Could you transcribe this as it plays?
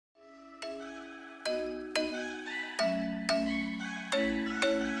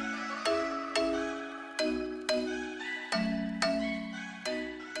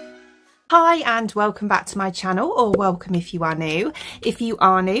Hi and welcome back to my channel, or welcome if you are new. If you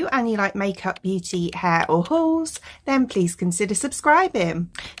are new and you like makeup, beauty, hair or hauls, then please consider subscribing.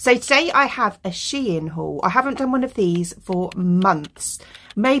 So today I have a Shein haul. I haven't done one of these for months,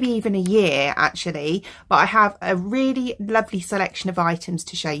 maybe even a year actually, but I have a really lovely selection of items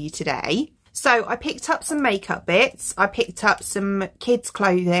to show you today. So I picked up some makeup bits, I picked up some kids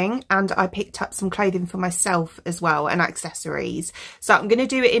clothing, and I picked up some clothing for myself as well, and accessories. So I'm going to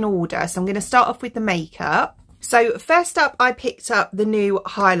do it in order. So I'm going to start off with the makeup. So first up, I picked up the new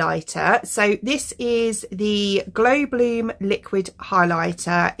highlighter. So this is the Glow Bloom Liquid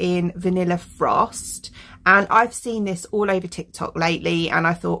Highlighter in Vanilla Frost. And I've seen this all over TikTok lately, and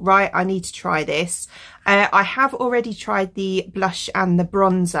I thought, right, I need to try this. I have already tried the blush and the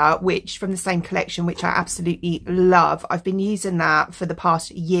bronzer, which from the same collection, which I absolutely love. I've been using that for the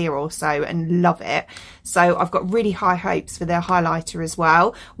past year or so and love it. So I've got really high hopes for their highlighter as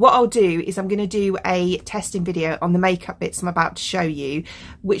well. What I'll do is I'm going to do a testing video on the makeup bits I'm about to show you,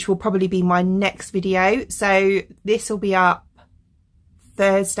 which will probably be my next video. So this will be up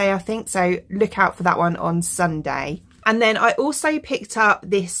Thursday, I think, so look out for that one on Sunday. And then I also picked up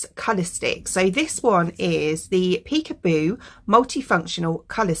this colour stick. So this one is the Peekaboo Multifunctional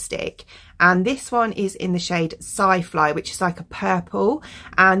Colour Stick, and this one is in the shade Sci-Fly, which is like a purple,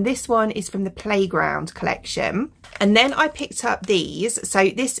 and this one is from the Playground collection. And then I picked up these. So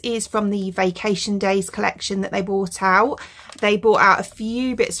this is from the Vacation Days collection that they brought out. They brought out a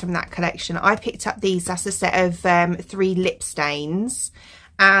few bits from that collection. I picked up these. That's a set of 3 lip stains.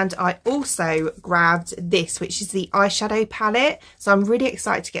 And I also grabbed this, which is the eyeshadow palette. So I'm really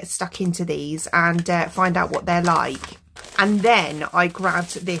excited to get stuck into these and find out what they're like. And then I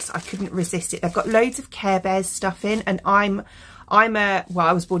grabbed this. I couldn't resist it. They've got loads of Care Bears stuff in, and well,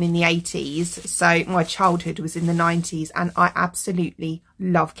 I was born in the 80s, so my childhood was in the 90s, and I absolutely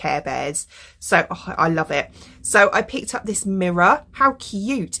love Care Bears. So I love it. So I picked up this mirror. How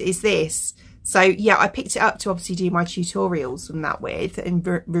cute is this? So yeah, I picked it up to obviously do my tutorials from that with and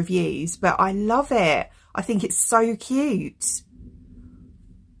reviews, but I love it. I think it's so cute.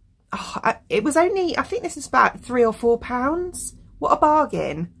 Oh, it was only, I think this is about £3 or £4. What a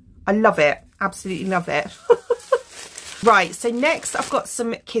bargain. I love it. Absolutely love it. Right, so next I've got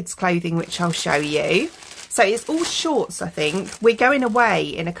some kids clothing, which I'll show you. So it's all shorts, I think. We're going away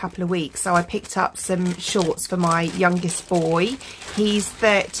in a couple of weeks, so I picked up some shorts for my youngest boy. He's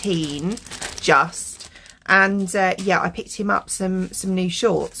 13 just, and yeah, I picked him up some new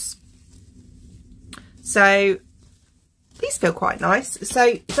shorts. So these feel quite nice.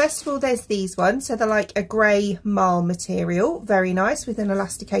 So first of all, there's these ones. So they're like a grey marl material, very nice, with an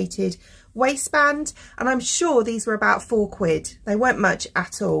elasticated waistband, and I'm sure these were about £4. They weren't much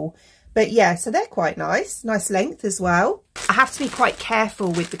at all. But yeah, so they're quite nice length as well. I have to be quite careful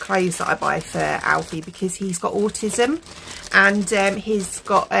with the clothes that I buy for Alfie, because he's got autism, and he's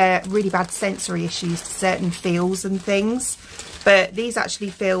got really bad sensory issues to certain feels and things. But these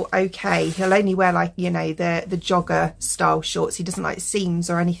actually feel okay. He'll only wear, like, you know, the jogger style shorts. He doesn't like seams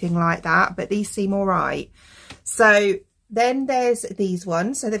or anything like that, but these seem all right. So then there's these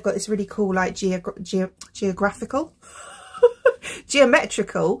ones. So they've got this really cool, like, geographical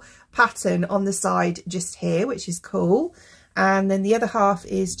geometrical pattern on the side just here, which is cool, and then the other half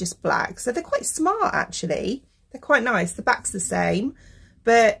is just black. So they're quite smart actually. They're quite nice. The back's the same,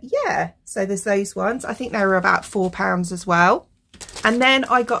 but yeah, so there's those ones. I think they were about £4 as well. And then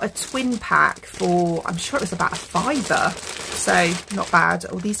I got a twin pack for, I'm sure it was about £5, so not bad.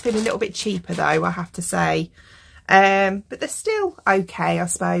 Oh, these feel a little bit cheaper though, I have to say, but they're still okay, I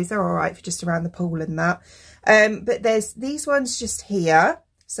suppose. They're all right for just around the pool and that. But there's these ones just here.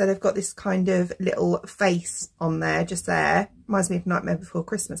 So they've got this kind of little face on there, just there. Reminds me of Nightmare Before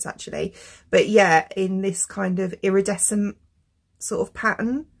Christmas, actually. But yeah, in this kind of iridescent sort of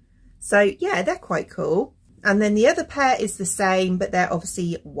pattern. So yeah, they're quite cool. And then the other pair is the same, but they're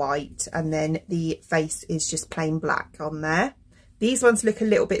obviously white. And then the face is just plain black on there. These ones look a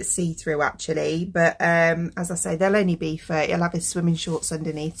little bit see-through actually, but as I say, they'll only be for, he'll have his swimming shorts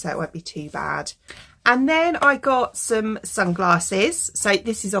underneath, so it won't be too bad. And then I got some sunglasses. So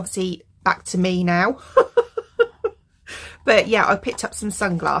this is obviously back to me now. But yeah, I picked up some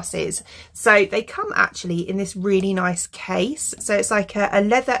sunglasses. So they come actually in this really nice case. So it's like a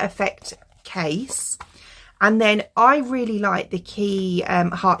leather effect case. And then I really like the Key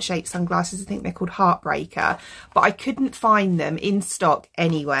heart-shaped sunglasses. I think they're called Heartbreaker, but I couldn't find them in stock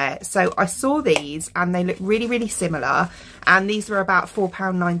anywhere. So I saw these and they look really, really similar. And these were about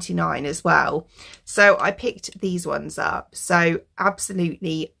 £4.99 as well. So I picked these ones up. So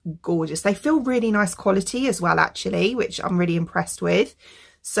absolutely gorgeous. They feel really nice quality as well, actually, which I'm really impressed with.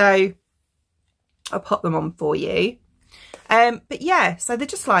 So I'll pop them on for you. But yeah, so they're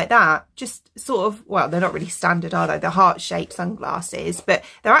just like that, just sort of, well, they're not really standard, are they? They're heart-shaped sunglasses, but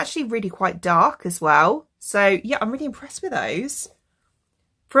they're actually really quite dark as well. So yeah, I'm really impressed with those.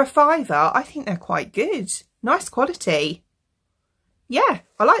 For a £5, I think they're quite good. Nice quality. Yeah,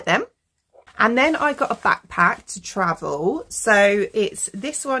 I like them. And then I got a backpack to travel. So it's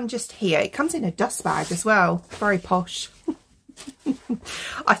this one just here. It comes in a dust bag as well. Very posh.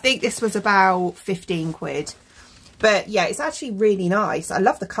 I think this was about 15 quid. But yeah, it's actually really nice. I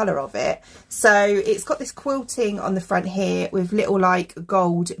love the colour of it. So it's got this quilting on the front here with little like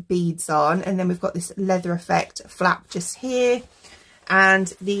gold beads on. And then we've got this leather effect flap just here. And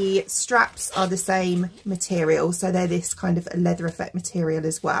the straps are the same material. So they're this kind of leather effect material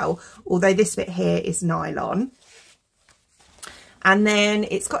as well. Although this bit here is nylon. And then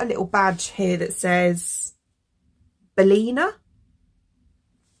it's got a little badge here that says Bellina.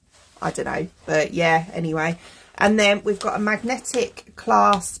 I don't know. But yeah, anyway. And then we've got a magnetic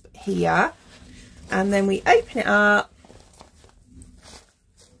clasp here. And then we open it up.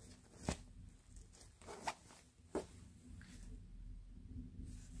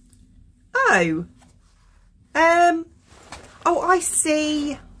 Oh, I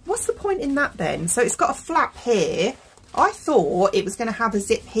see. What's the point in that then? So it's got a flap here. I thought it was going to have a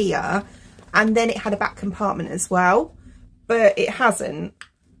zip here. And then it had a back compartment as well. But it hasn't.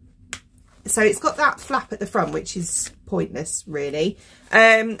 So it's got that flap at the front, which is pointless, really.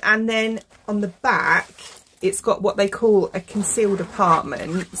 And then on the back, it's got what they call a concealed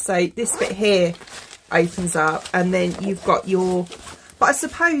apartment. So this bit here opens up, and then you've got your... But I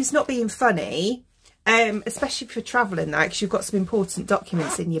suppose, not being funny, especially if you're travelling that, because you've got some important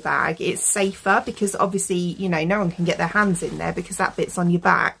documents in your bag, it's safer because obviously, you know, no one can get their hands in there because that bit's on your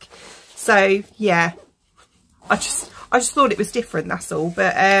back. So, yeah, I just thought it was different, that's all.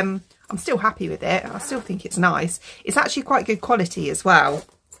 But I'm still happy with it. I still think it's nice. It's actually quite good quality as well.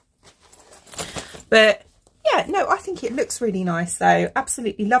 But yeah, no, I think it looks really nice though.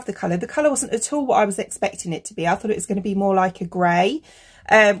 Absolutely love the colour. The colour wasn't at all what I was expecting it to be. I thought it was going to be more like a grey,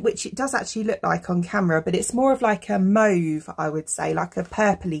 which it does actually look like on camera, but it's more of like a mauve, I would say, like a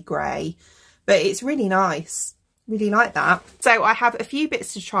purpley grey. But it's really nice. Really like that. So I have a few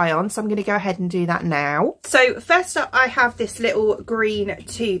bits to try on, so I'm going to go ahead and do that now. So first up, I have this little green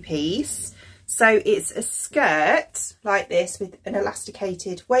two-piece. So it's a skirt like this with an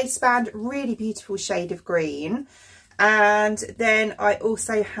elasticated waistband, really beautiful shade of green. And then I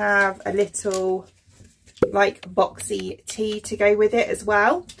also have a little like boxy tee to go with it as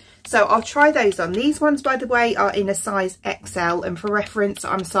well. So I'll try those on. These ones, by the way, are in a size XL, and for reference,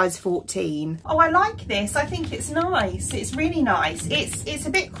 I'm size 14. Oh, I like this. I think it's nice. It's really nice. It's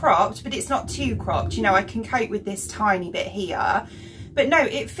a bit cropped, but it's not too cropped. You know, I can cope with this tiny bit here. But no,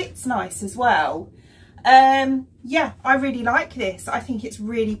 it fits nice as well. Yeah, I really like this. I think it's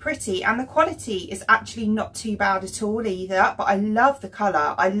really pretty, and the quality is actually not too bad at all either. But I love the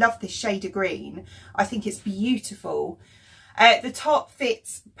colour. I love this shade of green. I think it's beautiful. The top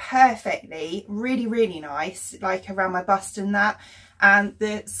fits perfectly, really, really nice, like around my bust and that. And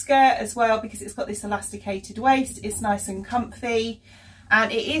the skirt as well, because it's got this elasticated waist, it's nice and comfy.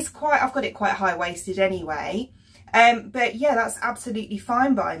 And it is quite, I've got it quite high-waisted anyway. But yeah, that's absolutely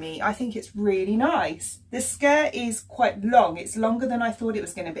fine by me. I think it's really nice. The skirt is quite long. It's longer than I thought it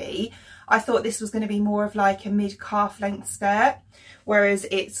was going to be. I thought this was going to be more of like a mid-calf length skirt, whereas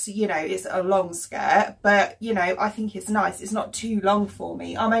it's, you know, it's a long skirt. But, you know, I think it's nice. It's not too long for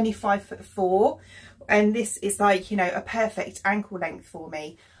me. I'm only 5'4", and this is like, you know, a perfect ankle length for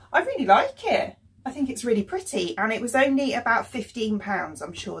me. I really like it. I think it's really pretty, and it was only about £15,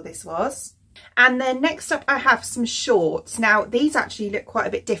 I'm sure this was. And then next up I have some shorts. Now these actually look quite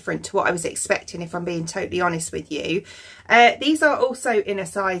a bit different to what I was expecting, if I'm being totally honest with you. These are also in a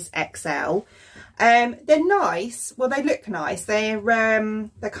size XL. They're nice. Well, they look nice. They're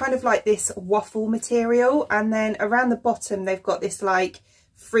kind of like this waffle material, and then around the bottom they've got this like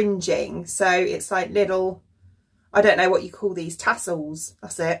fringing. So it's like little, I don't know what you call these, tassels,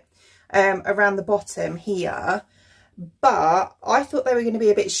 that's it, around the bottom here. But I thought they were going to be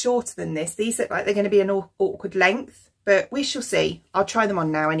a bit shorter than this. These look like they're going to be an awkward length, but we shall see. I'll try them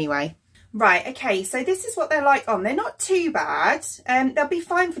on now anyway. Right, okay, so this is what they're like on. They're not too bad. They'll be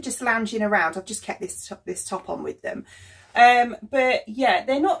fine for just lounging around. I've just kept this top on with them. But yeah,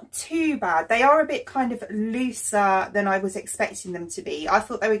 they're not too bad. They are a bit kind of looser than I was expecting them to be. I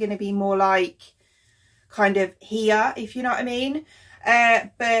thought they were going to be more like kind of here, if you know what I mean.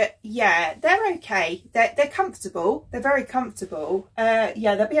 But yeah, they're okay. They're comfortable. They're very comfortable.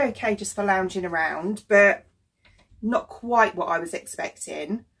 Yeah, they'll be okay just for lounging around, but not quite what I was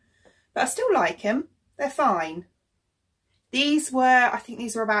expecting. but I still like them. They're fine. These were, I think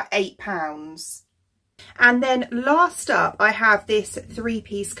these were about £8. And then last up, I have this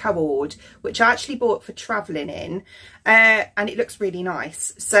 3-piece cord, which I actually bought for travelling in, and it looks really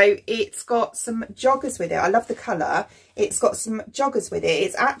nice. So it's got some joggers with it. I love the colour. It's got some joggers with it.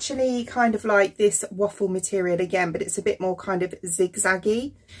 It's actually kind of like this waffle material again, but it's a bit more kind of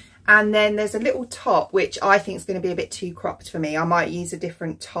zigzaggy. And then there's a little top, which I think is going to be a bit too cropped for me. I might use a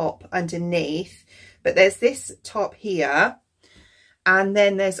different top underneath, but there's this top here. And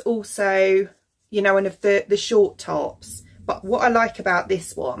then there's also, you know, one of the short tops. But what I like about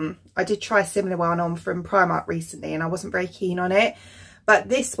this one, I did try a similar one on from Primark recently and I wasn't very keen on it. But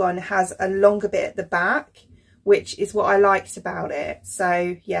this one has a longer bit at the back, which is what I liked about it.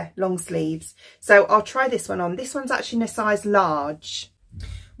 So yeah, long sleeves. So I'll try this one on. This one's actually in a size large.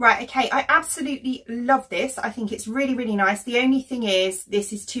 Right, okay, I absolutely love this. I think it's really, really nice. The only thing is,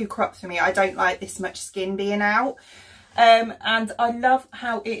 this is too cropped for me. I don't like this much skin being out. And I love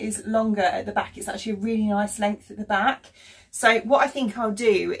how it is longer at the back. It's actually a really nice length at the back. So what I think I'll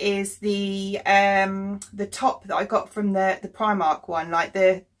do is the top that I got from the Primark one, like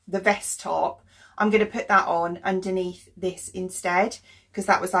the vest top, I'm going to put that on underneath this instead, because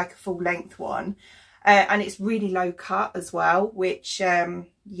that was like a full length one. And it's really low cut as well, which,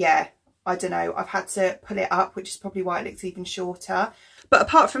 yeah, I don't know. I've had to pull it up, which is probably why it looks even shorter. But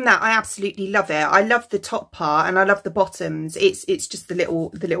apart from that, I absolutely love it. I love the top part and I love the bottoms. It's just the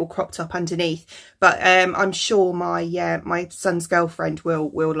little crop top underneath. But I'm sure my my son's girlfriend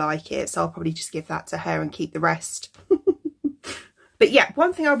will like it. So I'll probably just give that to her and keep the rest. But yeah,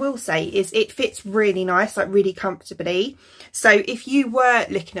 one thing I will say is it fits really nice, like really comfortably. So if you were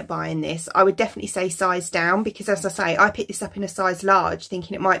looking at buying this, I would definitely say size down, because as I say, I picked this up in a size large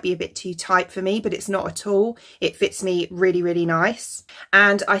thinking it might be a bit too tight for me, but it's not at all. It fits me really, really nice.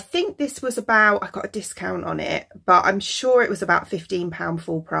 And I think this was about, I got a discount on it, but I'm sure it was about £15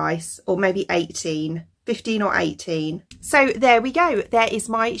 full price, or maybe 18. 15 or 18. So there we go. There is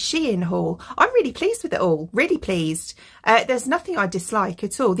my Shein haul. I'm really pleased with it all. Really pleased. There's nothing I dislike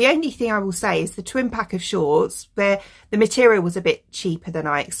at all. The only thing I will say is the twin pack of shorts, where the material was a bit cheaper than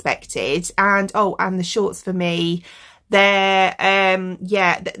I expected. And oh, and the shorts for me, they're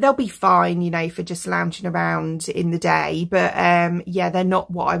yeah, they'll be fine, you know, for just lounging around in the day. But yeah, they're not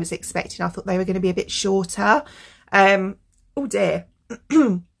what I was expecting. I thought they were going to be a bit shorter. Oh dear.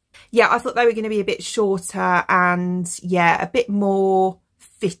 Yeah, I thought they were going to be a bit shorter and, yeah, a bit more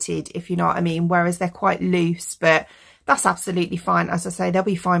fitted, if you know what I mean, whereas they're quite loose, but that's absolutely fine. As I say, they'll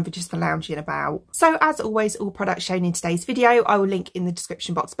be fine for lounging about. So, as always, all products shown in today's video, I will link in the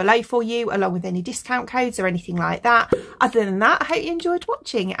description box below for you, along with any discount codes or anything like that. Other than that, I hope you enjoyed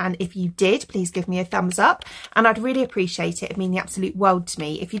watching, and if you did, please give me a thumbs up, and I'd really appreciate it. It'd mean the absolute world to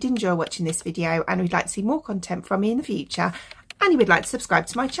me if you did enjoy watching this video and would like to see more content from me in the future, and you would like to subscribe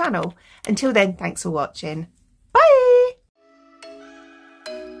to my channel. Until then, thanks for watching. Bye!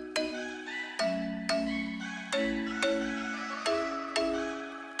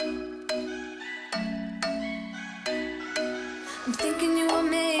 I'm thinking you were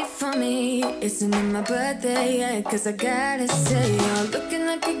made for me. Isn't it my birthday yet? Cause I gotta say, you're looking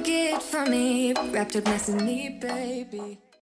like a gift for me, wrapped up nice and neat, baby.